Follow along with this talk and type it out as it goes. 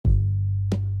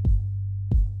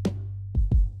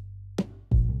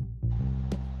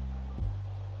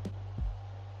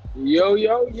Yo,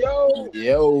 yo, yo.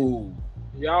 Yo.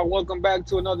 Y'all, welcome back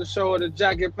to another show of the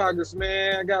Jacket Pockets,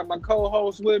 man. I got my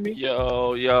co-host with me.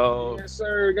 Yo, yo. Yes,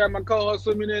 sir. Got my co-host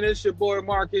with me. Then it's your boy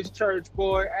Marcus Church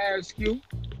Boy Ask You.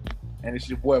 And it's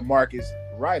your boy Marcus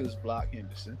Writer's Block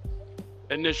Henderson.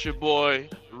 And this your boy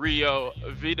Rio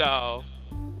Vidal.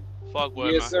 Fuck boy,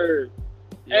 Yes, man. sir.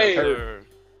 Yes, Hey. sir.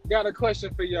 Got a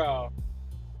question for y'all.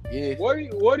 Yeah.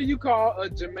 What do you call a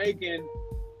Jamaican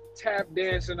tap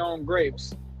dancing on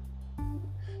grapes?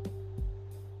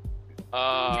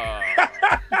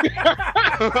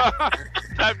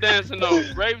 Tap dancing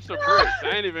on grapes or bricks. I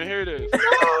ain't even hear this.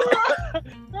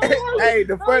 Hey,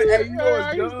 the funny, hey, you know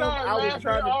what's He dumb? started I was laughing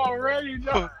trying to, already,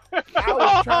 dog. I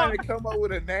was trying to come up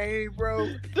with a name, bro.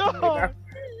 Dog.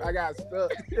 I got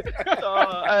stuck.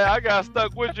 Hey, I got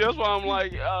stuck with you. That's why I'm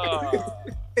like, You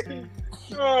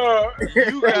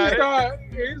got it.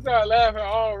 He started laughing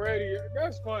already.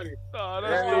 That's funny.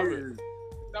 That's stupid.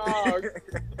 Dog.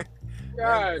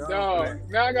 God, That's dumb, dog. man.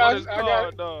 Now I What is got,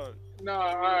 called, dog? nah,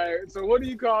 all right. So what do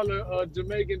you call a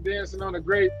Jamaican dancing on a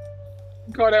grape?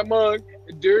 You call that mug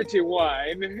dirty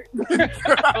wine.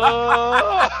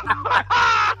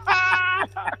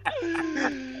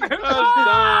 That's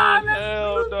dumb.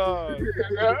 Hell, dog.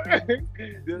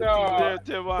 Dog.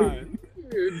 Dirty wine.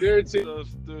 Dirty. So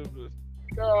stupid.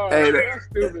 Dog. Hey, That's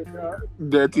stupid, dog.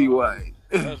 Dirty White.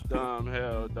 That's dumb.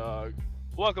 Hell, dog.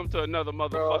 Welcome to another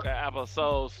motherfucking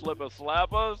episode, Slipper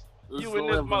Slappers. You in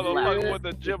this motherfucker Yeah. with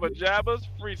the jibber jabbers,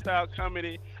 freestyle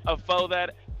comedy for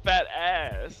that fat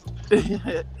ass.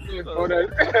 Yeah, for that.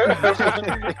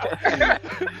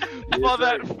 For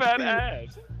that fat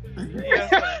ass. Yes,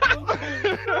 sir.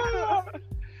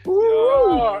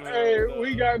 Oh, hey,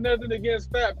 we got nothing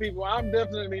against fat people. I'm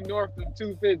definitely north of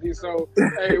 250, so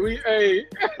hey,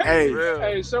 Hey, Real.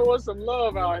 hey, show us some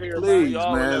love out here, Please. We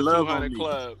all man, in that love 200 on me.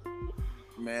 club.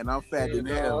 man, I'm fat in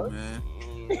Yeah, hell, dog. man.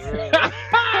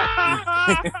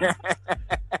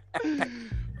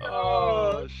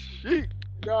 Oh, shit.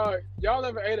 Dog, y'all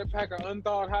ever ate a pack of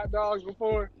unthawed hot dogs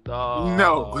before? Dog.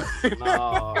 No.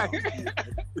 No.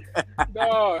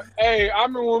 Dog, hey, I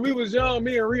remember when we was young,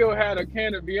 me and Rio had a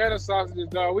can of Vienna sausages,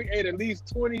 dog. We ate at least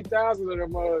 20,000 of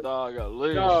them. Dog, at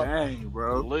least. Dog. Dang,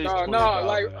 bro. At least No, 20,000.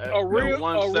 like At- a at one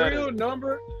real setting.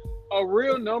 number. A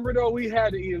real number though, we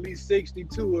had to eat at least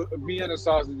 62 Vienna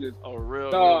sausages. A real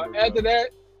Dog, number,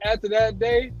 after that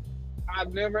day, I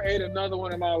never ate another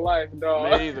one in my life,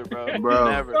 dog. Me either, bro.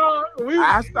 Bro. Never. Dog,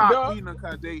 I stopped dog, eating them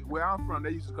because where I'm from,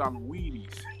 they used to call them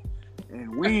weenies.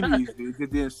 And weenies, it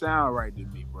didn't sound right to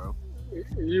me, bro.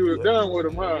 You was done with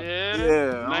them, huh? Yeah.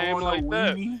 Yeah, I Name don't like know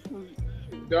that. weenie.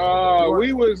 Dog,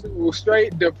 we was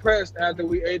straight depressed after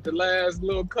we ate the last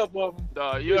little cup of them.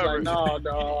 Dog, We you was ever? like, nah, You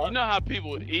dog. know how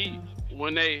people eat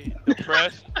when they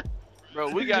depressed?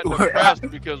 Bro, we got depressed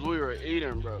because we were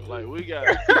eating, bro. Like, we got,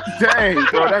 Dang,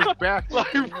 bro, that's back.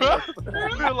 like, bro,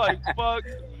 we were like, fuck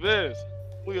this.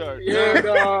 We are Yeah,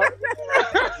 done. dog.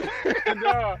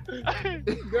 Dog.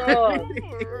 Dog.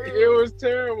 It was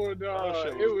terrible, dog. That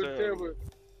shit It was was terrible.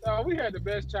 Dog, we had the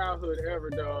best childhood ever,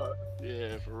 dog.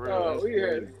 Yeah, for real. Dog, we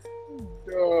had,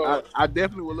 I, dog. I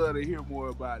definitely would love to hear more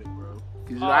about it, bro.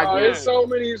 'Cause Oh, I man. it's so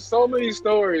many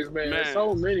stories, man. Man.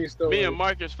 So many stories. Me and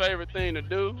Marcus' favorite thing to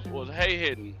do was hay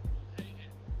hitting.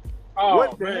 oh,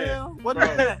 what the man. hell? What Bro.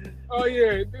 the hell? Oh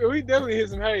yeah, we definitely hit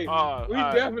some hay. Oh, We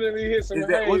alright. definitely hit some Is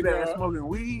that hay, what's that? dog. Smoking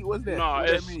weed? What's that? No, what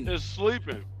it's that mean? it's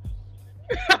sleeping.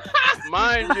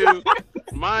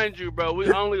 mind you, bro.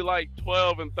 We only like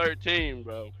 12 and 13,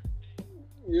 bro.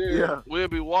 Yeah. We'll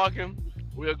be walking.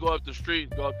 We'll go up the street,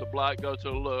 go up the block, go to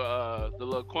the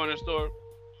little corner store,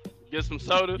 get some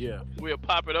soda. Yeah. We'll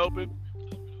pop it open,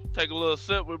 take a little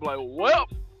sip. We'll be like, well,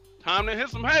 time to hit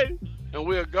some hay, and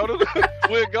we'll go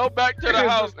back to the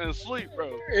house and sleep,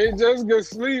 bro. It just good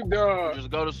sleep, dog. Just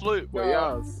go to sleep. Boy,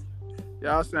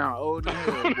 y'all sound old as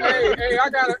hell, boy. Hey, I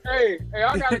got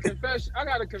a confession. I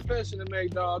got a confession to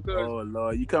make, dog. Cause Oh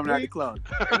Lord, you coming out the closet?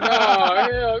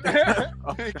 no,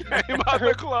 hell. He came out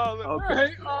the closet.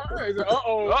 Okay.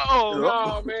 Uh-oh.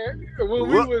 No, man.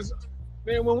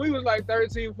 When we was like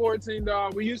 13, 14,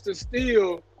 dog, we used to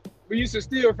steal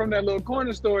from that little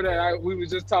corner store that we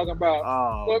was just talking about.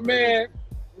 Oh, But man,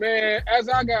 as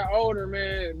I got older,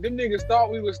 man, them niggas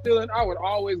thought we was stealing. I would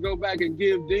always go back and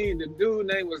give Dean, the dude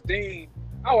name was Dean.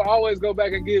 I would always go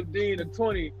back and give Dean a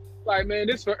 20. Like, man,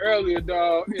 this for earlier,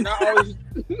 dog. And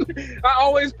I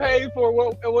always paid for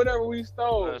whatever we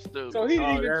stole. That's stupid. So he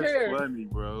didn't even that's care. funny,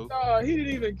 bro. He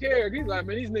didn't even care. He's like,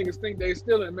 man, these niggas think they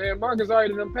stealing, man. Marcus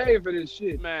already done paid for this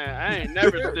shit. Man, I ain't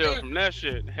never steal from that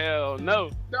shit. Hell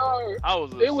no. Dog, I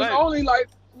was a it was saint. only like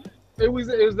It was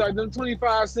like them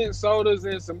 25-cent sodas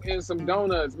and some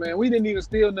donuts, man. We didn't even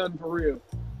steal nothing for real.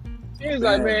 He was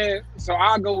like, man, so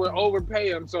I go and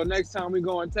overpay him. So next time we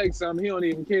go and take something, he don't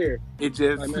even care. It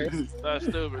just like, man, that's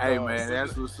stupid. Hey dog. man,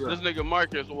 that's what's up. This nigga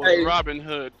Marcus was Robin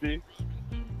Hood, B.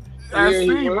 I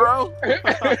see, he bro. Hey,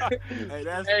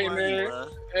 that's Hey, funny, man. bro.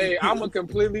 Hey, I'm a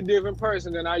completely different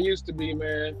person than I used to be,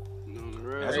 man.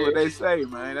 That's what they say,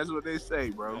 man. That's what they say,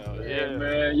 bro. Yeah,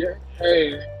 man. Yeah.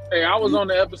 Hey, I was on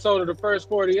the episode of the first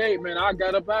 48, man. I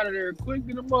got up out of there quick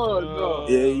in the mud, dog.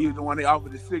 Yeah, you was the one they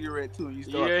offered the cigarette to. And you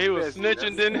yeah, he was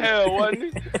snitching in hell, wasn't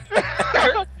he?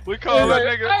 We call that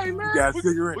nigga. Hey, man. Got a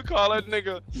cigarette. We call that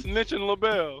nigga Snitching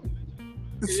LaBelle.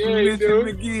 Snitch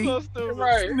McGee. So stupid.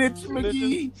 Right. Snitch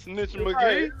McGee. Snitch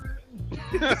McGee.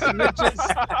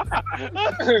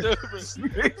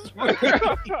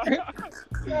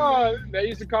 Oh, they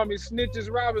used to call me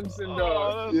Snitches Robinson,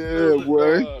 dog. Yeah,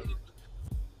 boy.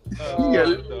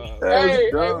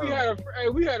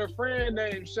 We had a friend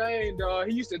named Shane, dog.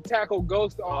 He used to tackle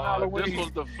ghosts on Halloween. This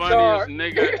was the funniest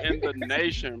nigga in the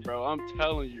nation, bro. I'm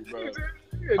telling you, bro.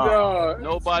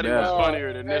 Nobody was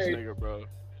funnier than this nigga, bro.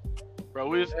 Bro,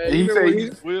 we was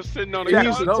sitting on the couch. He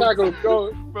used to tackle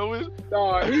ghosts. Bro,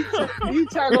 he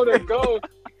tackled a ghost.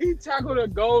 He tackled a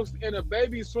ghost in a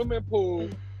baby swimming pool.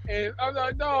 And I'm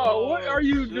like, dog, what are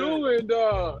you doing,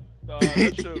 dog? Dog,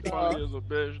 that shit funny as a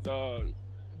bitch, dog.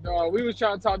 Dog, we was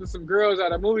trying to talk to some girls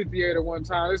at a movie theater one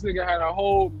time. This nigga had a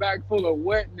whole back full of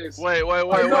wetness. Wait. You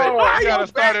gotta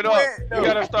start it off. You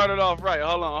gotta start it off right.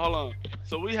 Hold on.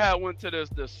 So we went to this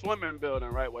swimming building,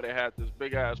 right, where they had this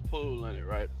big ass pool in it,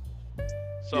 right?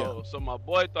 So my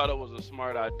boy thought it was a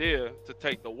smart idea to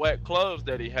take the wet clothes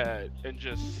that he had and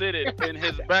just sit it in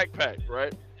his backpack,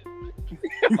 right?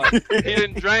 Like, he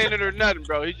didn't drain it or nothing,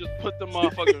 bro. He just put the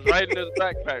motherfuckers right in his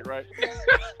backpack, right?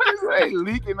 It's like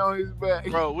leaking on his back.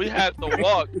 Bro, we had to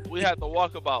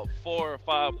walk about 4 or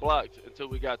 5 blocks until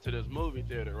we got to this movie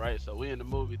theater, right? So we in the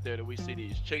movie theater, we see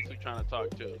these chicks we trying to talk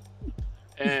to.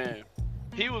 And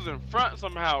he was in front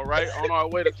somehow, right? On our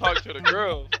way to talk to the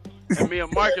girls. And me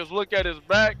and Marcus look at his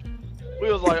back.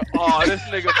 We was like, oh, this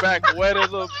nigga back wet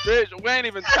as a bitch. We ain't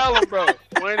even tell him, bro.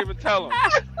 We ain't even tell him.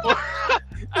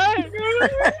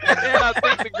 And I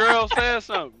think the girl said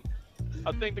something.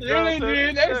 They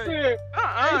said,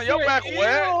 your back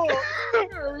wet.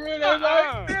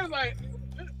 They was like,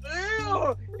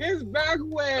 ew, his back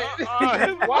wet.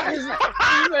 Why is he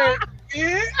said, He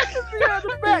had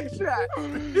the back shot.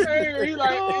 Hey, he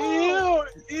like, ew.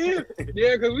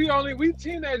 Yeah, because we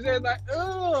teenagers like,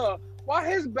 ugh. Why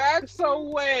his back so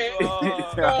wet?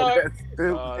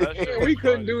 We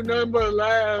couldn't do nothing but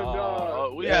laugh,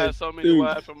 dog. We had so many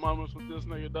laughing moments with this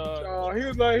nigga, dog. He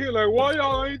was like, why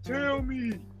y'all ain't tell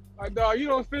me? Like, dog, you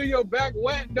don't feel your back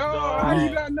wet, dog? How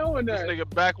you not knowing that? This nigga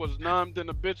back was numbed in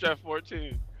a bitch at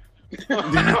 14. His back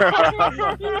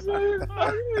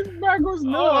was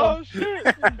numb. Oh, shit.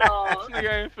 This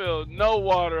nigga ain't feel no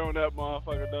water on that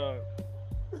motherfucker, dog.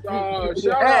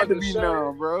 Shout out to be Shane,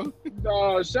 numb, bro.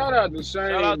 Shout out to Shane,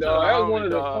 Shout out to dog. That's homie, one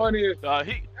of the dog. funniest. That's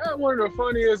one of the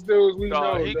funniest dudes we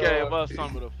know. He gave us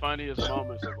some of the funniest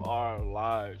moments of our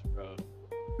lives, bro.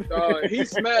 He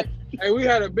smacked. Hey, we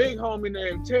had a big homie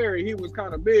named Terry. He was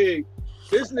kind of big.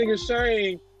 This nigga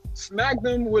Shane smacked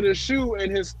him with a shoe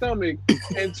in his stomach,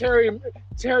 and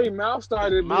Terry mouth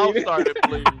started bleeding.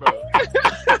 Bro.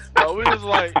 So we was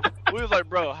like,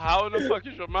 bro, how in the fuck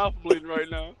is your mouth bleeding right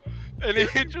now? And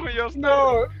it hit you in your stomach.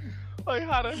 No. Like,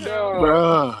 how the hell?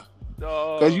 Bro.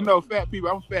 Because you know, fat people,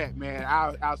 I'm fat, man.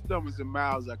 Our stomachs and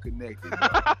mouths are connected.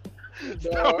 I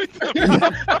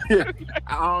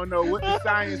don't know what the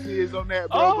science is on that,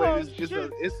 bro, but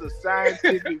it's a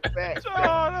scientific fact.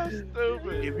 That's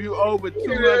stupid. If you over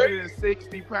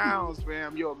 260 pounds,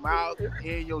 fam, your mouth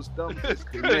and your stomach is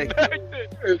connected.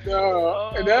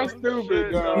 That's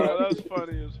stupid, dog. That's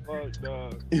funny as fuck,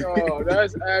 dog. Dog,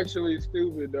 that's actually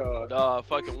stupid, dog. Dog,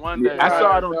 fucking one day. I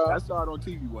saw it on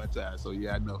TV one time, so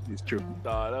yeah, I know it's true.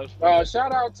 Dog, that's funny.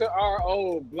 Shout out to our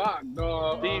old block,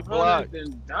 dog. D-Block.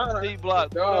 D-Block,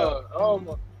 dog. Oh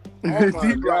my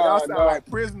D-Block, y'all sound like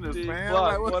prisoners, D-Block, man.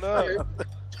 Like, what up?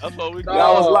 That's what we got.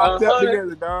 Y'all was locked up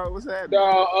together, dog. What's happening?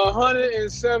 Dog,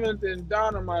 107th and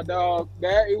Donna, my dog.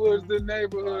 That it was the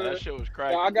neighborhood. That shit was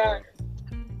crazy.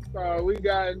 We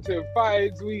got into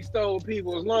fights. We stole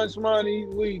people's lunch money.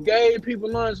 We gave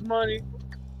people lunch money.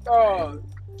 Dog,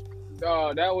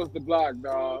 that was the block,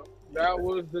 dog. That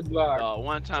was the block.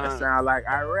 One time. That sound like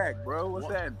Iraq, bro. What's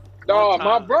that? Dog,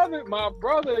 my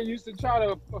brother used to try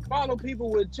to follow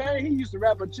people with chain. He used to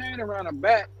wrap a chain around a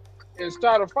back and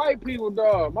start to fight people,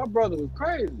 dog. My brother was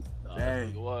crazy.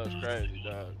 It was crazy,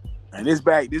 dog. And this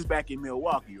back in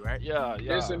Milwaukee, right? Yeah,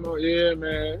 It's yeah. in yeah,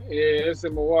 man. Yeah, it's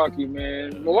in Milwaukee,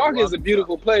 man. Milwaukee is a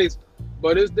beautiful place,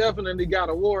 but it's definitely got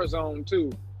a war zone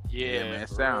too. Yeah, man.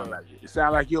 for It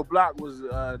sound like your block was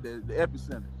the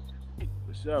epicenter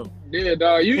for sure. Yeah,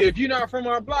 dog. If you're not from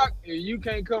our block, you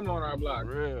can't come on our block.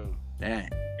 For real. Dang.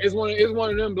 It's one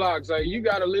of them blocks. Like you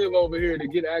got to live over here to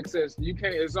get access. You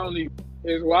can't. It's I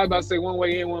was about to say one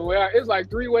way in, one way out. It's like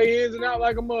 3 way ins and out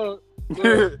like a mug.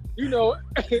 But, you know.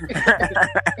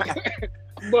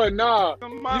 But nah,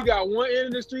 you got one end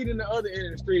of the street and the other end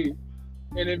of the street.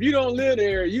 And if you don't live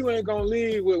there, you ain't gonna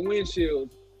leave with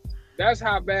windshields. That's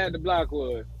how bad the block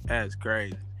was. That's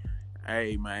crazy.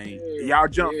 Hey man, Yeah, y'all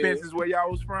jump fences where y'all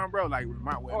was from, bro? Like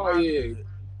yeah.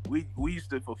 We used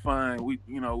to for fun. We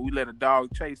let a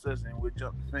dog chase us and we'd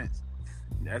jump the fence.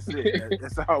 That's it.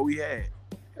 That's all we had.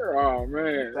 Oh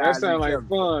man, that sounds like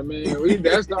fun, man.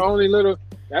 That's the only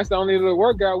little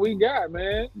workout we got,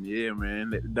 man. Yeah,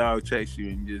 man. Let the dog chase you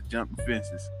and just jump the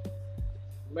fences.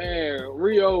 Man,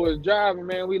 Rio was driving,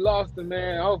 man. We lost him,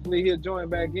 man. Hopefully he'll join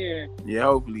back in. Yeah,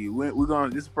 hopefully. We're gonna.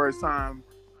 This is the first time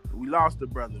we lost a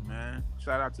brother, man.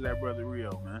 Shout out to that brother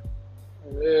Rio, man.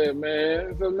 Yeah,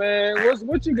 man. So, man,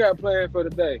 what you got planned for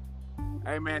today?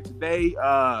 Hey, man. Today,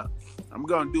 I'm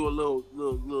gonna do a little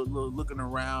looking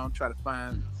around, try to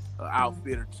find an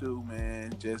outfit or two,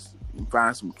 man. Just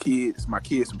find my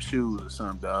kids some shoes or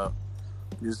something, dog.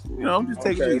 Just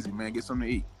take it easy, man. Get something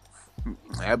to eat.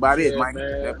 That about it, Mike.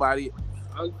 Man. That about it.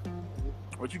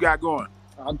 What you got going?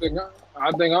 I think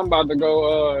I'm about to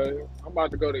go. I'm about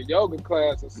to go to yoga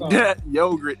class or something.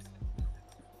 Yogurt.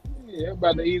 Yeah, I'm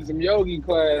about to eat some yogi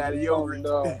class. Got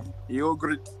yogurt.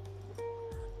 Yogurt.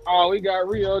 Oh, we got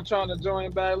Rio trying to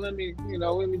join back. Let me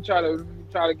try to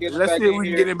get. Let's back see if in we can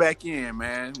here. get him back in,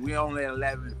 man. We only at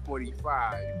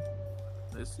 11:45.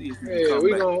 Let's see if we can come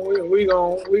we back. gonna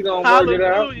work it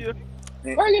out. Hallelujah.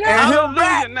 And Him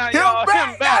Hallelujah. Now, y'all,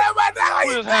 him back.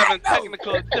 We We was having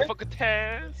technical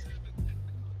difficulties.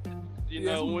 You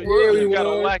know, when you got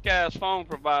a whack ass phone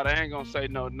provider, I ain't gonna say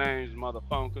no names,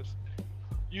 motherfuckers.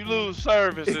 You lose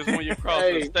services when you cross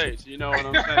the states. You know what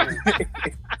I'm saying?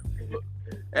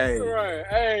 Hey.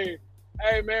 Right.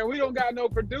 Hey, man, we don't got no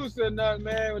producer or nothing,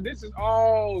 man. This is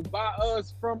all by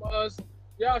us, from us.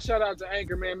 Y'all shout out to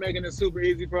Anchor, man, making it super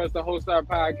easy for us to host our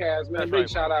podcast, man. That's Big right,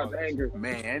 shout out to Anchor.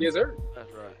 Man. Yes, sir.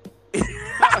 That's right.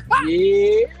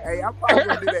 Yeah. Hey, I'm probably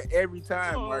gonna do that every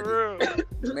time, Oh, Marcus.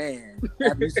 real. Man.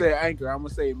 After you say Anchor, I'm gonna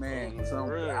say man. Oh,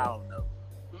 Something, real. I don't know.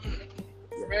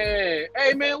 Man.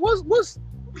 Hey, man,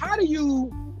 how do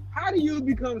you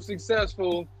become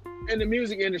successful in the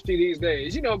music industry these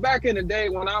days? You know, back in the day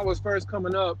when I was first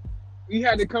coming up, you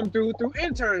had to come through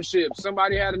internships.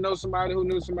 Somebody had to know somebody who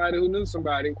knew somebody who knew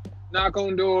somebody. Knock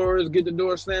on doors, get the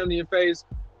door slammed in your face.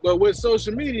 But with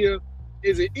social media,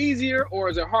 is it easier or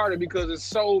is it harder because there's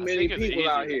so many people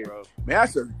out here? Bro. Man,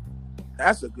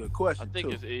 that's a good question. I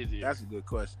think it's easier. That's a good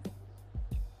question.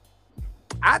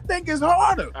 I think it's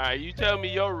harder. All right, you tell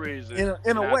me your reason. In a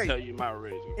and way. I'll tell you my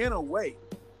reason. In a way.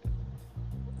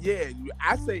 Yeah,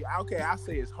 I say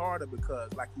it's harder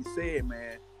because, like you said,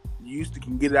 man, you used to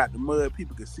can get it out the mud.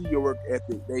 People could see your work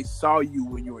ethic. They saw you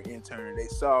when you were intern. They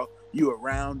saw you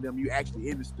around them. You actually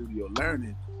in the studio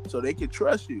learning, so they could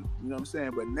trust you. You know what I'm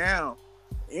saying? But now,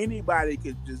 anybody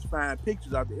could just find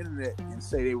pictures off the internet and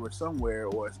say they were somewhere,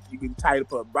 or you can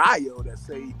type up a bio that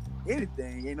say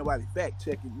anything. Ain't nobody fact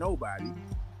checking nobody.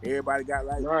 Everybody got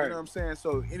you know what I'm saying?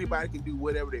 So anybody can do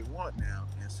whatever they want now,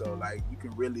 and so like you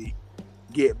can really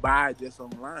get by just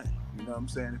online. You know what I'm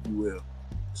saying, if you will.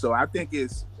 So I think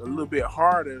it's a little bit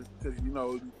harder because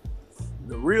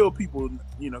the real people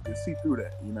can see through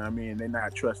that. You know what I mean? They're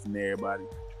not trusting everybody,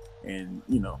 and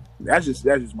that's just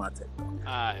my take. Though. All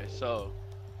right, so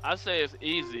I say it's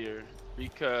easier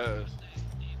because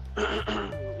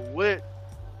with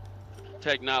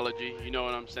technology, you know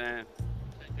what I'm saying?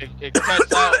 It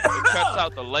cuts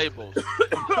out the labels.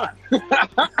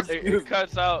 It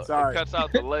cuts out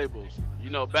the labels. You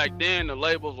know, back then the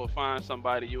labels would find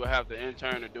somebody, you would have to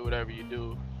intern or do whatever you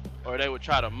do, or they would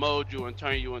try to mold you and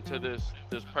turn you into this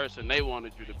person they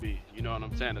wanted you to be. You know what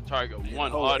I'm saying? To target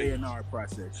one audience. A&R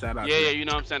process. Shout out. Yeah, you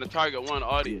know what I'm saying? To target one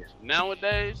audience. Yeah.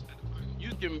 Nowadays,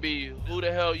 you can be who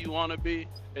the hell you want to be,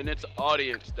 and it's an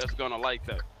audience that's gonna like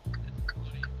that.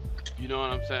 You know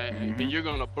what I'm saying? Mm-hmm. And you're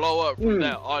gonna blow up from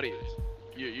that audience.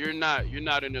 You're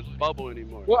not in this bubble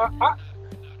anymore. Well,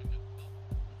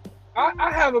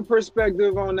 I have a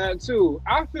perspective on that too.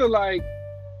 I feel like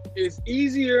it's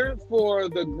easier for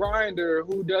the grinder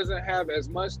who doesn't have as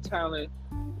much talent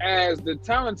as the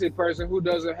talented person who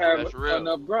doesn't have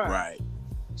enough grind. Right.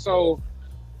 So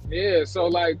Yeah, so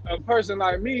like a person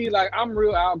like me, like I'm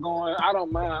real outgoing. I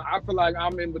don't mind. I feel like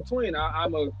I'm in between.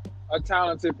 I'm a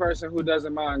talented person who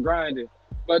doesn't mind grinding.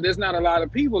 But there's not a lot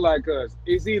of people like us.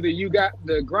 It's either you got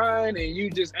the grind and you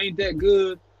just ain't that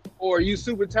good, or you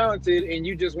super talented and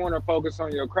you just want to focus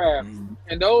on your craft. Mhm.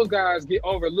 And those guys get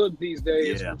overlooked these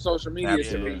days Yeah, from social media to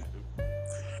absolutely. me.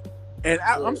 And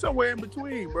Yeah. I'm somewhere in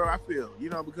between, bro. I feel,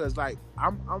 because like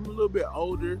I'm a little bit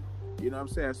older, you know what I'm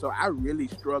saying? So I really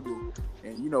struggle.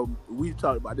 And we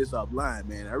talked about this offline,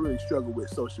 man. I really struggle with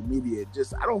social media.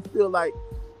 Just I don't feel like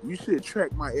you should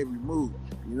track my every move.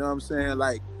 You know what I'm saying?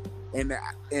 Like, and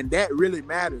that really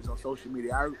matters on social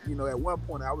media. At one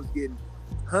point I was getting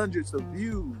hundreds of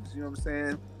views, you know what I'm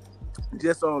saying?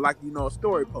 Just on like, a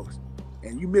story post.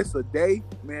 And you miss a day,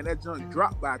 man, that junk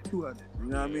dropped by 200. You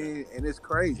know what I mean? And it's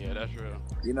crazy. Yeah, that's real.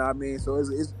 You know what I mean? So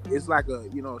it's like a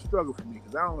a struggle for me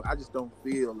because I just don't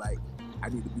feel like I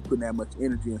need to be putting that much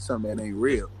energy in something that ain't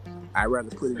real. I'd rather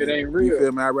put it ain't real. You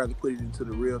feel me? I'd rather put it into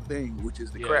the real thing, which is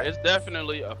the craft. It's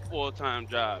definitely a full-time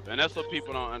job, and that's what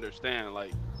people don't understand.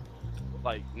 Like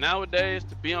nowadays,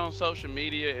 to be on social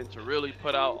media and to really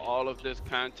put out all of this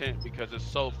content because it's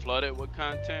so flooded with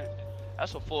content,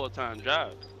 that's a full-time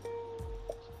job.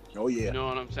 Oh yeah. You know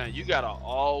what I'm saying? You gotta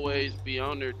always be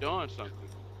on there doing something.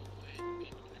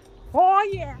 Oh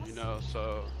yeah.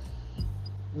 So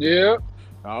Yeah.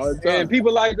 All the time. And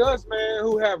people like us, man,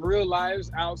 who have real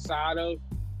lives outside of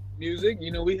music,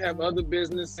 we have other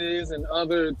businesses and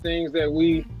other things that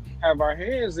we have our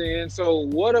hands in. So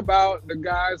what about the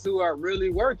guys who are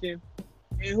really working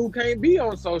and who can't be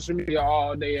on social media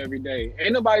all day, every day?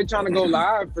 Ain't nobody trying to go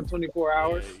live for 24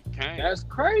 hours. yeah, you can't. That's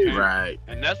crazy. Right.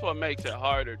 And that's what makes it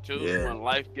harder too Yeah. when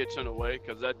life gets in the way,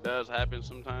 because that does happen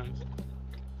sometimes.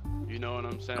 You know what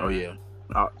I'm saying? Oh yeah.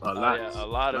 A lot. A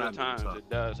lot of the times it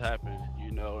does happen,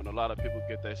 and a lot of people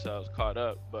get themselves caught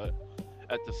up. But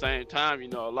at the same time,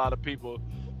 a lot of people,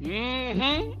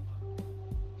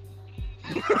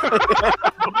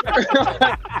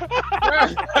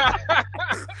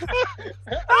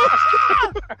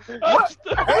 What?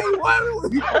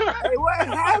 What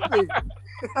happened?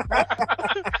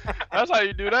 That's how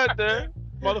you do that there.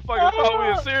 Motherfucker thought we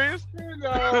were serious.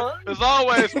 No. There's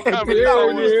always some comedy Yeah,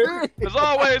 somewhere. yeah. There's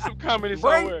always some comedy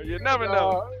somewhere. You never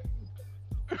know.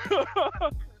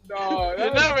 No,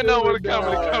 You never know when the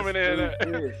comedy coming in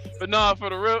at. But nah, for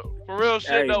real shit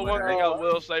Hey, though, man. one thing I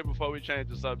will say before we change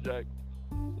the subject.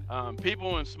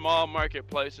 People in small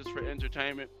marketplaces for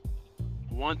entertainment,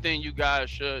 one thing you guys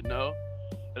should know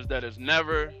is that it's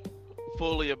never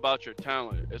fully about your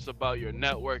talent. It's about your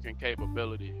networking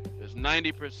capability. It's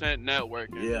 90%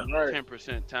 networking, Yeah.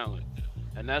 10% talent.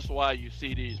 And that's why you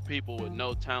see these people with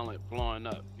no talent blowing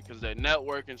up, because their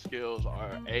networking skills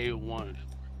are A1.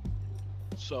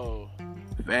 So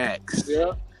Facts.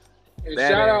 Yeah. And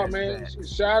That shout out, ass man.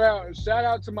 facts. Shout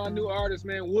out to my new artist,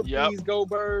 man. Whoop Yep. these go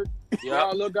bird. yep.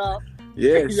 Y'all look out.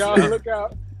 Yes. Y'all look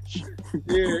out.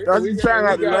 Yeah. Don't we you try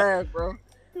not to got- laugh, bro.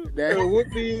 Whoop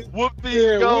these. Whoop these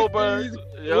Yeah, Goldbergs.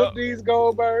 Whoop these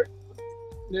Goldberg.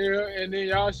 Yeah, and then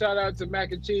y'all shout out to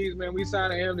Mac and Cheese, man. We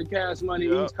signed him to Cash Money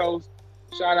Yep. East Coast.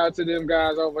 Shout out to them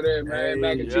guys over there, man. Hey,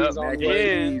 Mac and yep. Cheese on Mac the and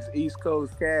way. Cheese, East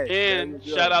Coast cash. And Let's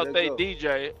go. shout out Let's they go.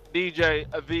 DJ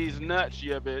Aviz Nuts,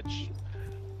 yeah, bitch.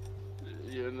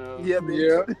 Yeah,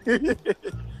 bitch.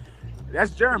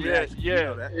 That's German. Yeah, actually. You yeah.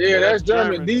 know that. Yeah, that's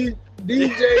German. German.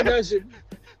 DJ Nusher.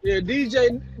 Yeah,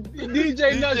 DJ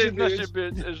DJ Nusher, Nuts,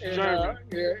 bitch. bitch is And, German.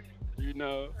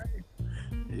 yeah,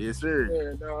 Yes, sir.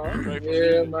 yeah, dog. Straight from Yeah,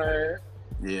 music. man.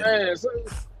 Yeah. Man, so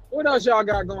what else y'all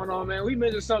got going on, man? We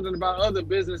mentioned something about other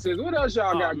businesses. What else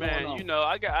y'all Oh got man, going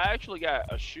on? I actually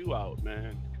got a shoe out,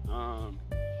 man.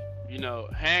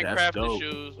 That's Handcrafted dope.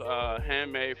 shoes,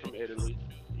 handmade from Italy.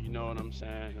 You know what I'm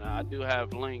saying? I do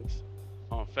have links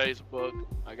on Facebook.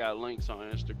 I got links on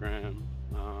Instagram.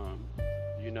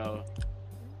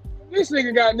 This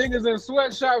nigga got niggas in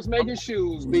sweatshops making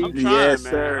shoes, B. I'm trying, Yes,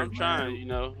 man. sir, I'm trying.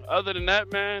 man. Other than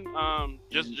that, man,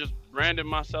 just branding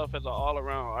myself as an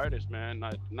all-around artist, man.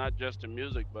 Not just in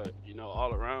music, but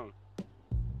all around.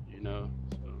 So,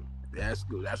 That's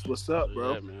good. That's what's up,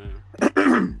 bro. yeah,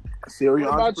 man. Serious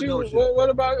What about you? entrepreneurship.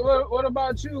 What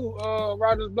about you,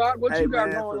 Rogers Block? What Hey you got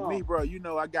man, going for on? me,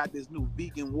 bro, I got this new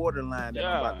vegan water line that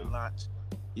I'm about Yeah. to launch.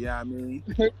 You know what I mean?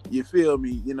 You feel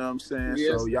me? You know what I'm saying?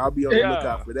 Yes. So y'all be on the Yeah.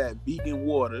 lookout for that vegan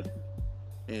water,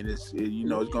 and it's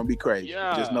gonna be crazy.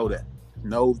 Yeah. Just know that.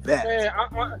 Know that.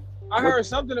 Man, I heard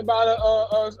something about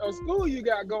a school you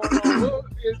got going on. Well,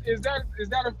 is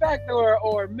that a fact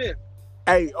or a myth?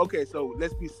 Hey, okay, so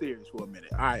let's be serious for a minute.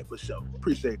 All right, for sure.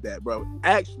 Appreciate that, bro.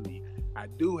 Actually, I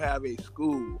do have a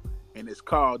school, and it's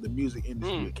called the Music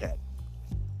Industry Academy.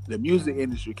 the Music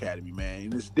Industry Academy, man.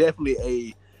 And it's definitely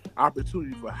a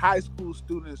opportunity for high school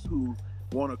students who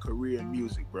want a career in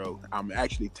music, bro. I'm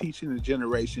actually teaching the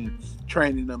generation,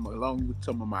 training them along with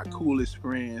some of my coolest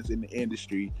friends in the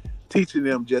industry, teaching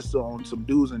them just on some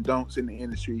do's and don'ts in the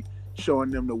industry,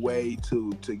 showing them the way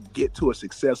to get to a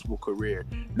successful career,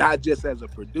 not just as a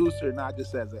producer, not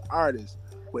just as an artist,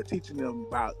 but teaching them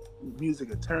about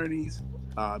music attorneys,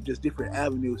 just different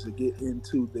avenues to get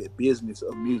into the business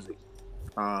of music.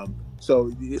 So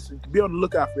be on the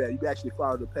lookout for that. You can actually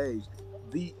follow the page,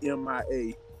 the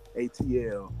MIAATL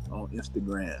on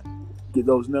Instagram. Get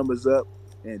those numbers up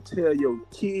and tell your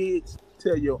kids,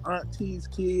 tell your aunties'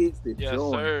 kids to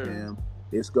join, man.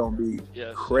 It's gonna be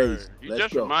crazy. Sir. You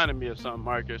just reminded me of something,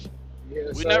 Marcus.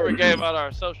 Yes, We sir. never gave out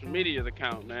our social media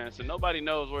account, man, so nobody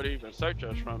knows where to even search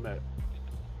us from at.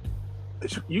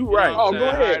 You right. Oh, go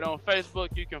ahead. All right, on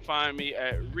Facebook, you can find me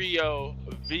at Rio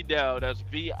Vidal. That's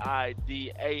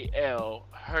Vidal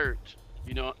Hurt.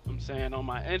 You know what I'm saying? On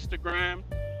my Instagram,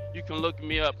 you can look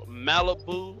me up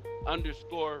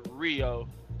Malibu_Rio.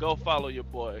 Go follow your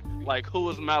boy. Like, who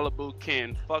is Malibu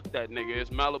Ken? Fuck that nigga. It's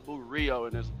Malibu Rio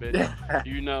in this bitch.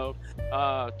 You know.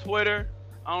 Twitter.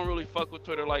 I don't really fuck with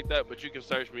Twitter like that, but you can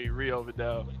search me, Rio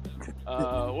Vidal.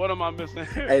 What am I missing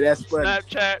here? Hey, that's funny.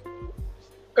 Snapchat.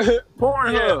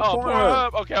 Pornhub. Yeah,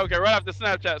 Pornhub. Okay, right after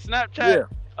Snapchat. Snapchat,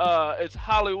 it's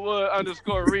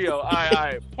Hollywood_Rio. All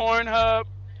right. Pornhub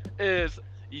is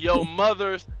your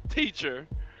mother's teacher.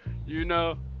 You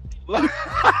know,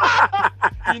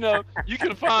 you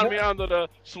can find me under the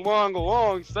swung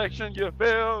along section. You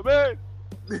feel me?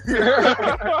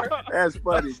 That's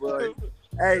funny, boy.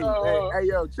 Hey,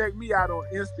 yo, check me out on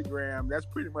Instagram. That's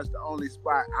pretty much the only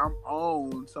spot I'm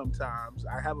on sometimes.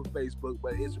 I have a Facebook,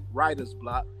 but it's Writer's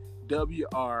Block,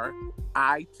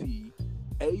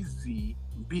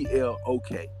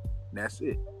 WRITAZBLOK. That's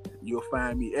it. You'll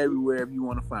find me everywhere if you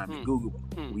want to find me. Google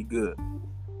me. We good.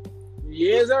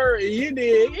 Yes, sir. You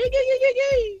did.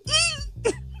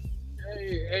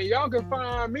 Hey, y'all can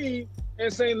find me in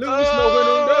St. Louis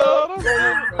smoking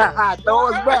them dubs. Throw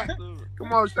us back.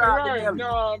 Come on, shout out to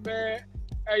No, man.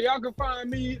 Hey, y'all can find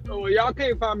me. Well, y'all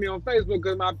can't find me on Facebook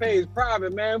because my page is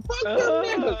private, man. Fuck them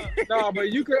niggas. No,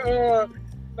 but you can.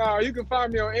 You can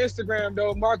find me on Instagram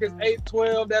though.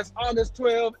 Marcus812. That's August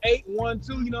 12,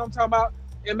 812. You know what I'm talking about?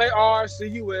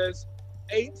 MARCUS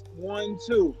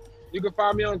 812. You can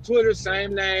find me on Twitter.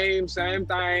 Same name, same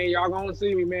thing. Y'all gonna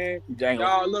see me, man.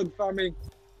 Y'all look for me.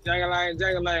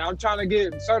 Jangalang. I'm trying to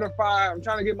get certified. I'm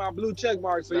trying to get my blue check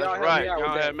mark. So y'all help me out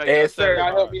with that. Yes, sir.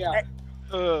 Y'all help me out.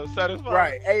 Satisfied.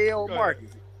 Right. AL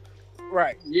Marcus.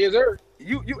 Right. Yes, sir.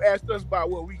 You asked us about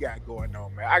what we got going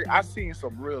on, man. I seen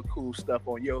some real cool stuff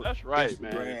on your Instagram,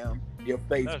 man. Your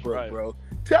Facebook, bro.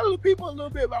 Tell the people a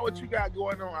little bit about what you got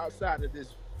going on outside of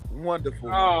this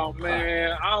wonderful. Oh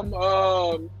man, I'm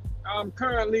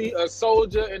currently a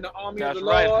soldier in the army of the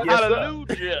Lord. Yes,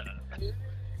 hallelujah.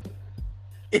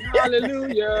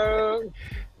 Hallelujah.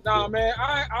 Nah, man,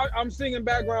 I'm singing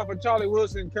background for Charlie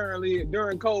Wilson currently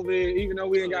during COVID, even though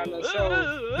we ain't got no show.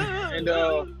 And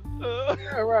yeah,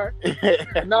 right.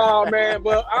 Nah, man,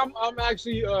 but I'm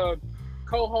actually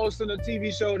co-hosting a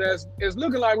TV show it's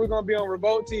looking like we're gonna be on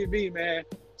Revolt TV, man.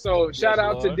 So shout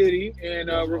out to Diddy and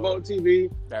Revolt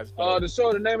TV. That's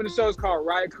the name of the show is called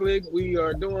Right Click. We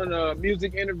are doing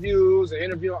music interviews and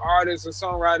interviewing artists and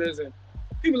songwriters and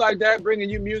people like that, bringing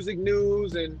you music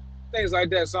news and things like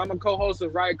that. So I'm a co-host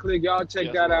of Right Click. Y'all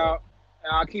check that out.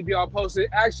 And I'll keep y'all posted.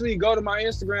 Actually, go to my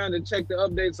Instagram to check the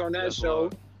updates on that show.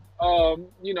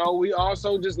 We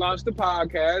also just launched the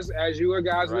podcast, as you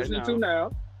guys listening to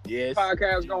now. Yes.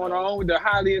 Podcast going on with the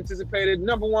highly anticipated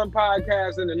 #1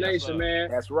 podcast in the nation,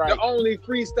 man. That's right. The only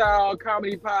freestyle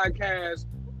comedy podcast,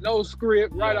 no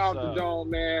script, right off the dome,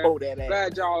 man. Hold that ass.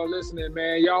 Glad y'all are listening,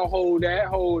 man. Y'all hold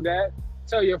that.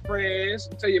 Tell your friends,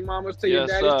 tell your mamas, tell your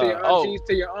daddies, tell your aunties,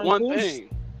 tell your uncles. One thing.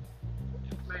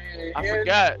 Man, I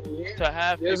forgot to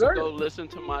have people go listen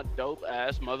to my dope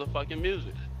ass motherfucking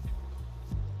music.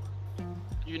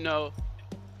 You know,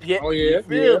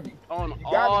 on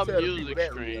all music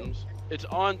streams. It's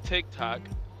on TikTok.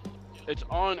 It's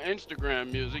on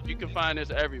Instagram Music. You can find this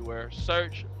everywhere.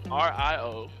 Search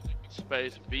RIO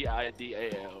space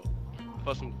VIDAL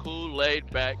for some cool, laid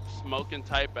back, smoking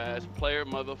type ass player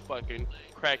motherfucking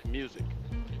crack music.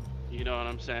 You know what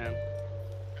I'm saying?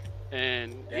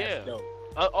 And That's dope.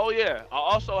 I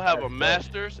also have a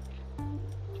master's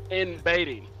in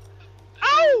baiting.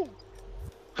 Ow!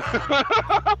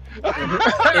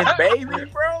 In bathing,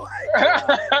 bro?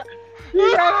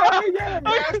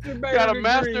 Got a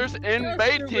master's in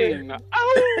baiting. Ow!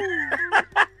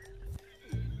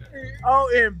 Oh,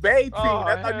 in bathing. Oh,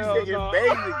 I thought you said hell in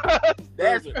bathing.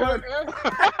 That's funny.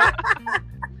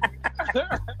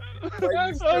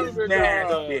 That's stupid,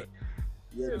 nasty. dog.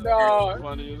 Yeah. Dog.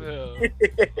 Funny as hell.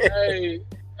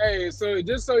 Hey, so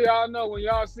just so y'all know, when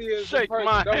y'all see us in Shake person,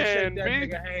 my don't hand, shake that B.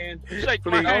 nigga hand. Shake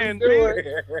my Please. hand, Don't B. do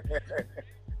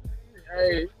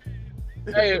it.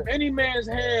 Hey, if any man's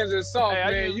hands is soft, Hey,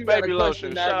 I man, use you gotta baby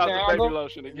question lotion. that. Shout out Now, to baby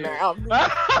lotion again. Now,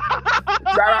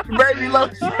 shout out to baby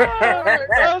lotion.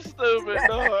 That's stupid,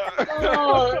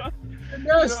 dog.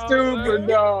 That's stupid,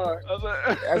 dog.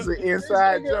 That's an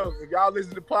inside joke. If y'all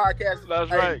listen to podcasts,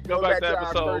 That's right. Go back to our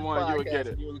episode first 1. You will get podcast it.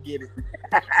 and you'll get it.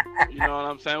 You know what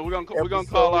I'm saying? We're gonna Episode,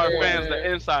 call our yeah, fans man.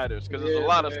 the insiders because there's a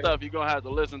lot of man. stuff you're gonna have to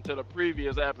listen to the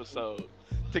previous episode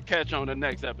to catch on the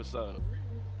next episode.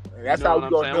 That's You know how what we're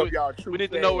I'm going to saying? know if y'all true We need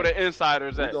to fans. know where the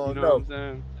insiders We at. You know gonna what I'm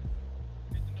saying?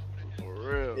 For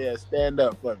real. Yeah, stand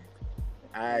up for me.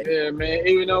 All right. Yeah, man.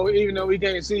 Even though we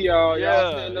can't see y'all,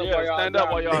 y'all stand up while y'all stand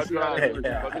up while y'all driving.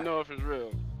 driving. Let me know if it's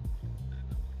real.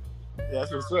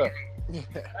 That's what's up.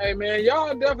 Hey, man,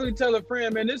 y'all definitely tell a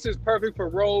friend, man. This is perfect for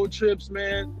road trips,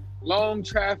 man. Long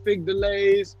traffic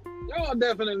delays. Y'all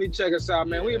definitely check us out,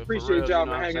 man. We Yeah, for appreciate real, y'all you know for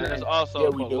what I'm hanging saying? It's out. also Yeah,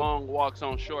 we for do. long walks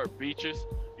on short beaches.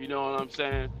 You know what I'm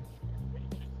saying?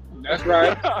 That's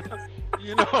right.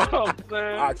 You know what I'm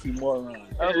saying? Oxymoron.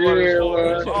 That's what it's for.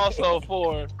 Yeah, It's also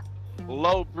for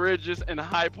low bridges and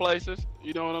high places.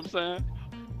 You know what I'm saying?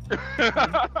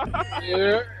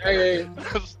 Yeah. Hey,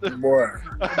 Boy.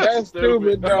 that's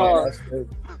stupid, dog. That's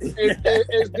stupid.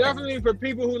 It's definitely for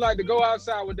people who like to go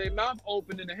outside with their mouth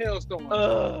open in a hailstorm.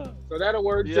 So that'll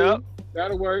work Yep. too.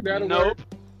 That'll work. Nope.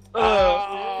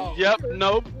 Oh. Yep.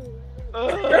 Nope.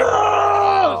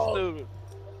 No. Stupid.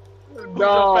 Who's your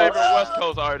Dog. favorite West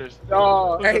Coast artist?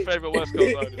 Dog. Who's your favorite West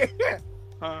Coast artist?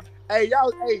 Huh? Hey,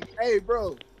 y'all. Hey,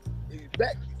 bro.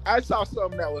 I saw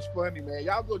something that was funny, man.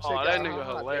 Y'all go check out that nigga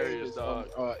How Hot hilarious, Dave is on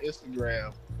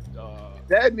Instagram. Dog.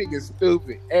 That nigga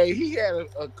stupid. Hey, he had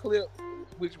a clip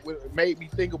which made me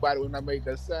think about it when I made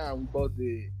that sound we both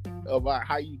did about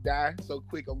how you die so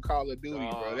quick on Call of Duty,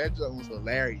 bro. That joke was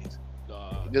hilarious.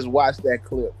 Dog. Just watch that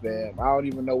clip, man. I don't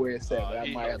even know where it's at, but I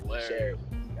He might have to share it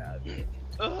with you guys.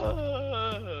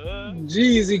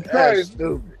 Jeezy That's Christ.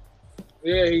 stupid.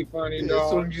 Yeah, he funny, As soon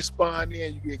dog. as you spawn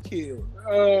in, you get killed.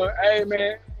 Hey,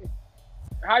 man.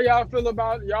 How y'all feel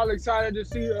about y'all excited to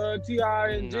see T.I.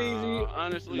 and Jeezy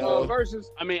honestly, No. versus?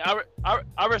 I mean, I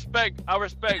respect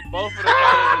both of the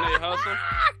fellas and they hustle.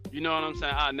 You know what I'm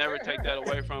saying? I never take that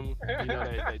away from them. You know,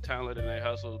 they talented and they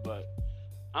hustle, but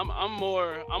I'm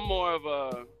more of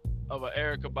a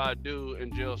Erykah Badu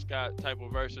and Jill Scott type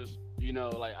of verses. You know,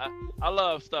 like I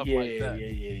love stuff like that.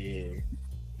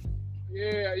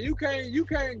 Yeah, you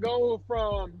can't go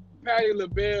from Patti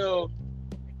LaBelle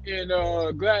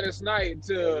and Gladys Knight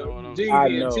to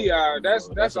Jeezy and T.I.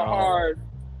 That's a hard.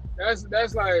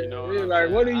 That's like You know like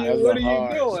what are you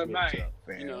doing, man?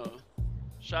 You know,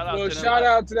 shout out to shout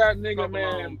them. out to that nigga,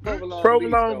 man.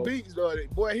 Provolone Beach, though.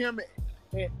 Boy, him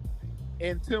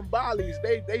and Tim Bollies,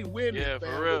 they win Yeah, this, for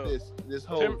man, real. with this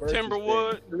whole versus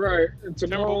Timberwood. thing. Right.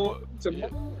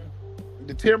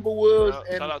 The Timberwoods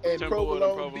Shout out to and Timberwood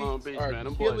and Provolone Beach, are man.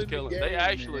 Them killing boys the killing. game, They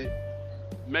actually man.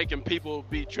 making people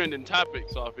be trending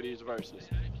topics off of these verses.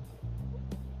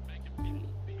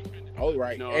 Oh,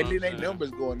 right. You know And what then I'm they saying?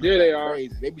 numbers going up Yeah, they like are.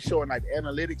 crazy. They be showing like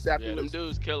analytics Yeah, them afterwards.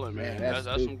 dudes killing, man. Man, That's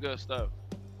that's some good stuff.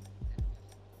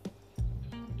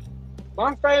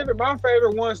 My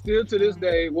favorite one still to this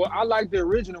day. Well, I like the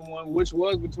original one, which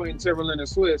was between Timberland and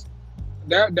Swiss.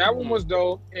 That one was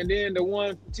dope, and then the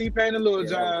one T-Pain and Lil Yeah,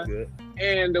 that was Jon, good.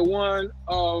 and the one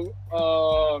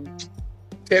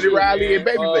Teddy Riley and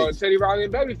Babyface. Teddy Riley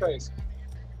and Babyface.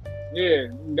 Yeah,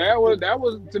 that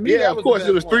was to me. Yeah, that of was course, the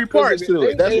it was best 3 one. 'Cause parts to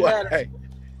it. That's they why had-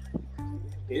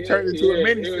 it turned into a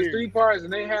mini It was series. 3 parts,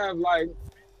 and they have like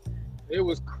it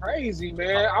was crazy,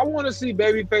 man. I want to see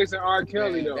Babyface and R.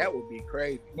 Kelly though, That would be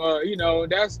crazy. but you know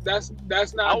that's not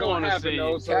I gonna wanna happen see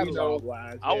though. So you know.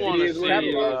 Catalog-wise, I yeah. want to is what it see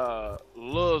is.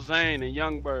 Lil Zane and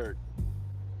Youngberg.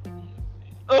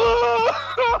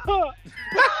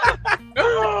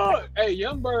 Hey,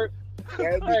 Youngberg,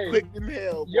 That'd be Hey, quick in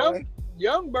hell, boy.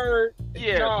 Youngberg,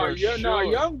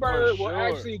 Youngberg will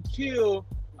actually kill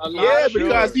a lot. Yeah, of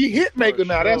because people. he hit maker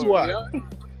now. That's why. Yeah,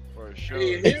 For sure.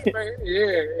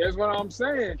 yeah, that's what I'm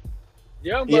saying.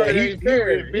 Youngberg Yeah, he ain't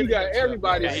fair. He reinvented got himself.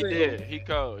 everybody Yeah, he singing. did. He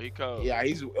cold. Yeah,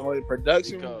 he's on He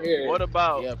production. cold. Yeah. What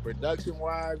about Production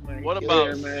wise, man. What he about-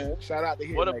 kills it. man? Shout out to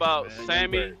him. what about man.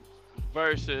 Sammy Youngberg.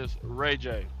 versus Ray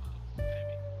J?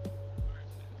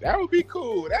 That would be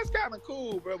cool. That's kind of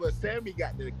cool, bro. But Sammy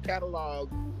got the catalog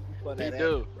for that. He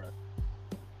do. bro.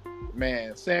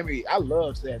 Man, Sammy, I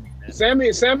love Sammy, man.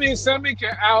 Sammy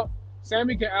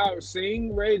can out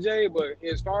sing Ray J, but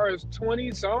as far as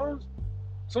 20 songs,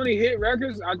 20 hit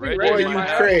records, I think Ray Ray J J Boy, might you might have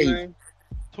have one, crazy. man.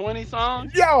 20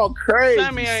 songs. Y'all crazy.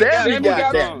 Sammy ain't got Sammy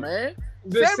got 20 that, songs. man.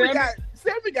 The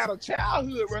Sammy got a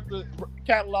childhood record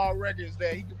catalog records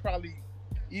that he could probably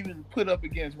even put up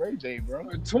against Ray J, bro.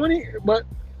 20, but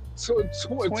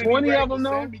 20 of them, though.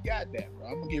 Sammy got that, bro.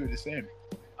 I'm gonna give it to Sammy.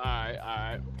 All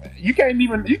right. You can't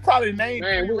even. You probably name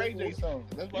Man, 3 Ray J songs.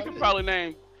 That's You what can probably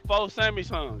name 4 Sammy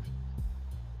songs.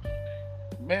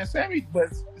 Man, Sammy. But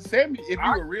Sammy, if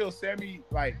you a real Sammy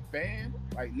like fan,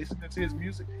 like listening to his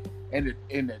music and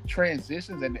the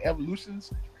transitions and the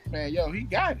evolutions, man, yo, he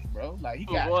got it, bro. Like he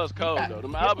got. It was cold got though. it.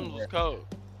 Them albums was cold.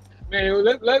 Man,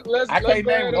 let's. I can't go name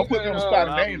ahead it. Don't put me on the spot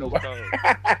and name albums was nobody.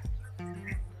 cold.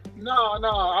 No,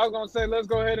 I was gonna say let's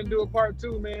go ahead and do a part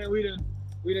 2, man. We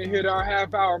didn't hit our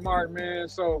half-hour mark, man.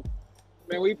 So,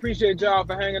 man, we appreciate y'all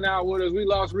for hanging out with us. We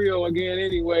lost Rio again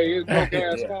anyway. His broke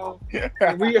ass Yeah. phone.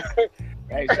 And we,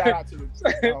 Hey, shout out to the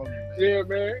homies, man. yeah,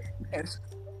 man.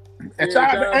 And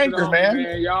shout out to Anchor, the homies,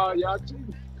 man. Y'all.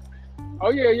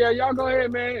 Oh yeah. Y'all go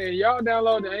ahead, man, and y'all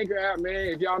download the Anchor app, man.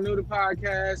 If y'all new to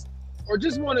podcast or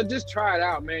just want to just try it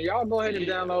out, man, y'all go ahead and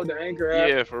download the Anchor app.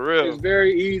 Yeah, for real. It's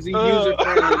very easy, user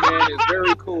friendly, man. It's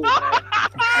very cool, man.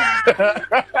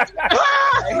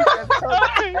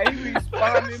 He be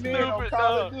spawning in on Stupid,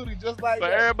 Call of dog. Duty just like For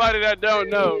that. everybody that don't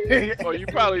know, or you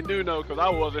probably do know because I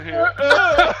wasn't here.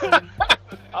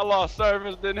 I lost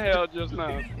service in hell just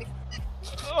now.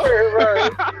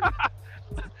 Right.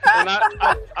 And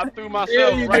I threw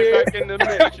myself you right did. back in the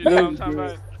mix. You know what I'm talking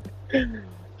about?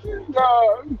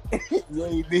 No. Yeah,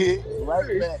 he did.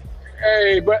 Right back.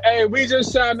 Hey, we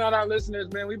just shouting out our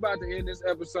listeners, man. We about to end this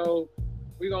episode.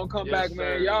 We gonna come Yes, back,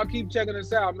 man. sir. Y'all keep checking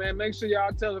us out, man. Make sure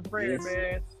y'all tell a friend, Yes.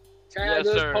 man. Tag Yes,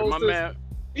 us, sir. post My us. man.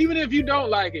 Even if you don't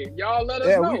like it, y'all let us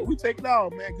Yeah, know. we take it all,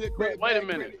 man. Good credit. Wait a bad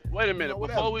minute. credit. Wait a You minute. know,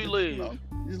 whatever. Before we Just, leave, you know,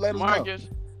 just let us know. Marcus,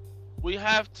 we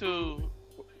have to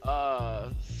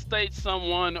state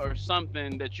someone or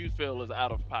something that you feel is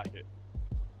out of pocket.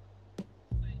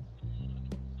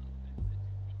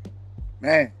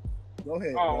 Man, go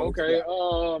ahead. Oh, bro.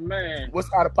 okay. Man, What's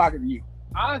out of pocket to you?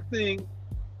 I think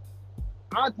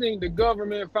the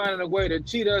government finding a way to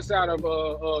cheat us out of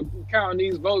counting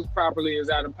these votes properly is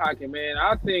out of pocket, man.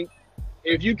 I think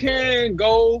if you can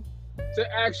go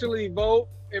to actually vote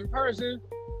in person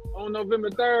on November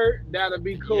 3rd, that'll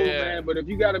be cool, Yeah. man. But if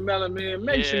you got to mail them in,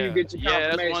 make sure you get your Yeah, that's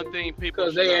confirmation one thing people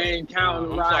because they should know. ain't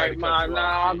counting I'm sorry right, to my cut you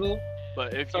off, G. noggle.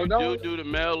 But if So you don't- do the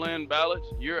mail-in ballots,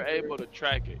 you're able to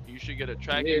track it. You should get a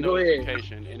tracking Yeah, go ahead.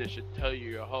 notification, and it should tell you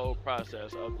your whole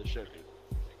process of the shipping.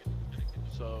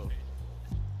 So,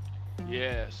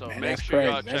 yeah. So Man, make that's sure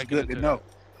y'all crazy. That's check good to into know.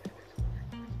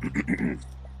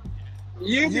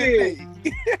 You did.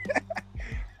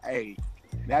 Hey,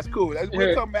 that's cool.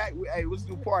 We'll come back. Hey, let's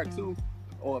do part 2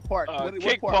 or part. What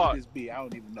kick part part. would this be? I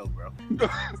don't even know, bro.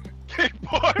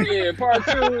 Kickboard. Yeah, part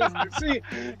 2. See,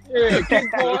 yeah,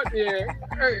 kick part. Yeah.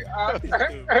 Hey,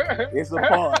 It's a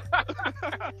part.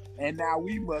 And now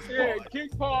we must yeah, part.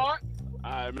 kick part.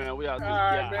 All right, man. We out. All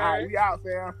right, Yeah. man. All right, we out,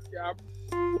 fam. Yeah.